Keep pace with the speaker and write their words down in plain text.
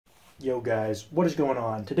Yo guys, what is going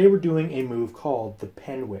on? Today we're doing a move called the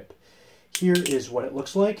pen whip. Here is what it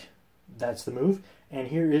looks like. That's the move. And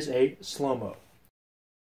here is a slow-mo.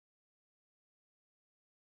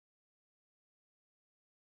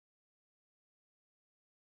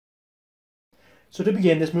 So to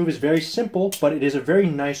begin, this move is very simple, but it is a very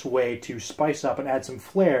nice way to spice up and add some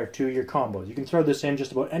flair to your combos. You can throw this in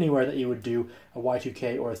just about anywhere that you would do a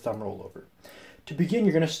Y2K or a thumb rollover. To begin,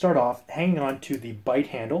 you're going to start off hanging on to the bite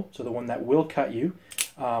handle, so the one that will cut you,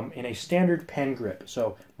 in a standard pen grip.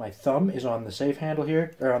 So my thumb is on the safe handle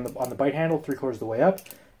here, or on the bite handle 3/4 of the way up,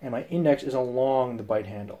 and my index is along the bite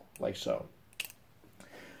handle, like so.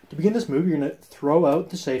 To begin this move, you're going to throw out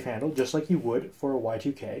the safe handle just like you would for a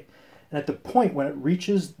Y2K. And at the point when it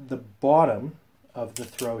reaches the bottom of the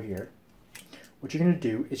throw here, what you're going to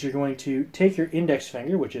do is you're going to take your index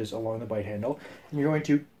finger, which is along the bite handle, and you're going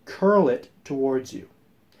to curl it towards you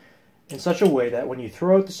in such a way that when you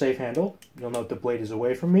throw out the safe handle, you'll note the blade is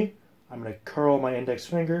away from me. I'm going to curl my index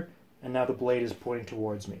finger, and now the blade is pointing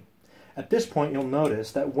towards me. At this point, you'll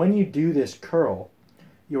notice that when you do this curl,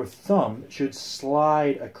 your thumb should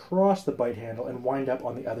slide across the bite handle and wind up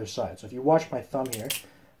on the other side. So if you watch my thumb here,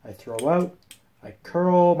 I throw out, I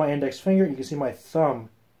curl my index finger, and you can see my thumb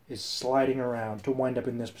is sliding around to wind up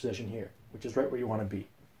in this position here, which is right where you want to be.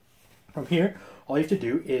 From here, all you have to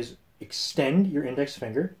do is extend your index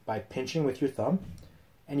finger by pinching with your thumb,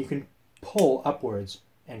 and you can pull upwards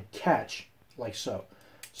and catch like so.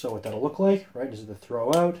 So what that'll look like, right, is the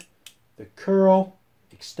throw out, the curl,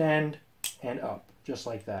 extend, and up, just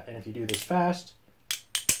like that. And if you do this fast,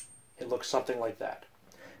 it looks something like that.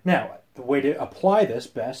 Now, the way to apply this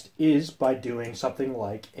best is by doing something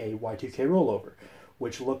like a Y2K rollover,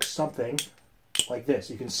 which looks something like this.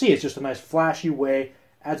 You can see it's just a nice flashy way,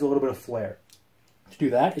 adds a little bit of flair. To do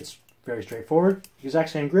that, it's very straightforward. Exact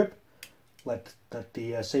same grip, let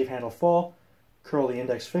the safe handle fall, curl the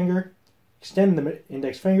index finger, extend the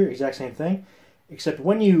index finger, exact same thing, except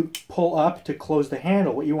when you pull up to close the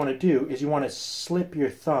handle, what you want to do is you want to slip your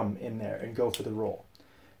thumb in there and go for the roll.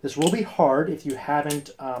 This will be hard if you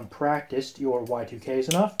haven't practiced your Y2Ks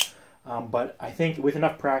enough, but I think with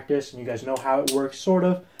enough practice and you guys know how it works, sort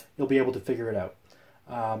of, you'll be able to figure it out.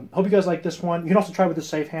 Hope you guys like this one. You can also try with the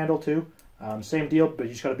safe handle too. Same deal, but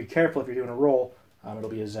you just got to be careful if you're doing a roll. It'll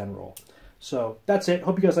be a Zen roll. So that's it.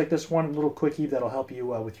 Hope you guys like this one. A little quickie that'll help you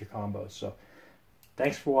with your combos. So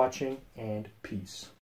thanks for watching and peace.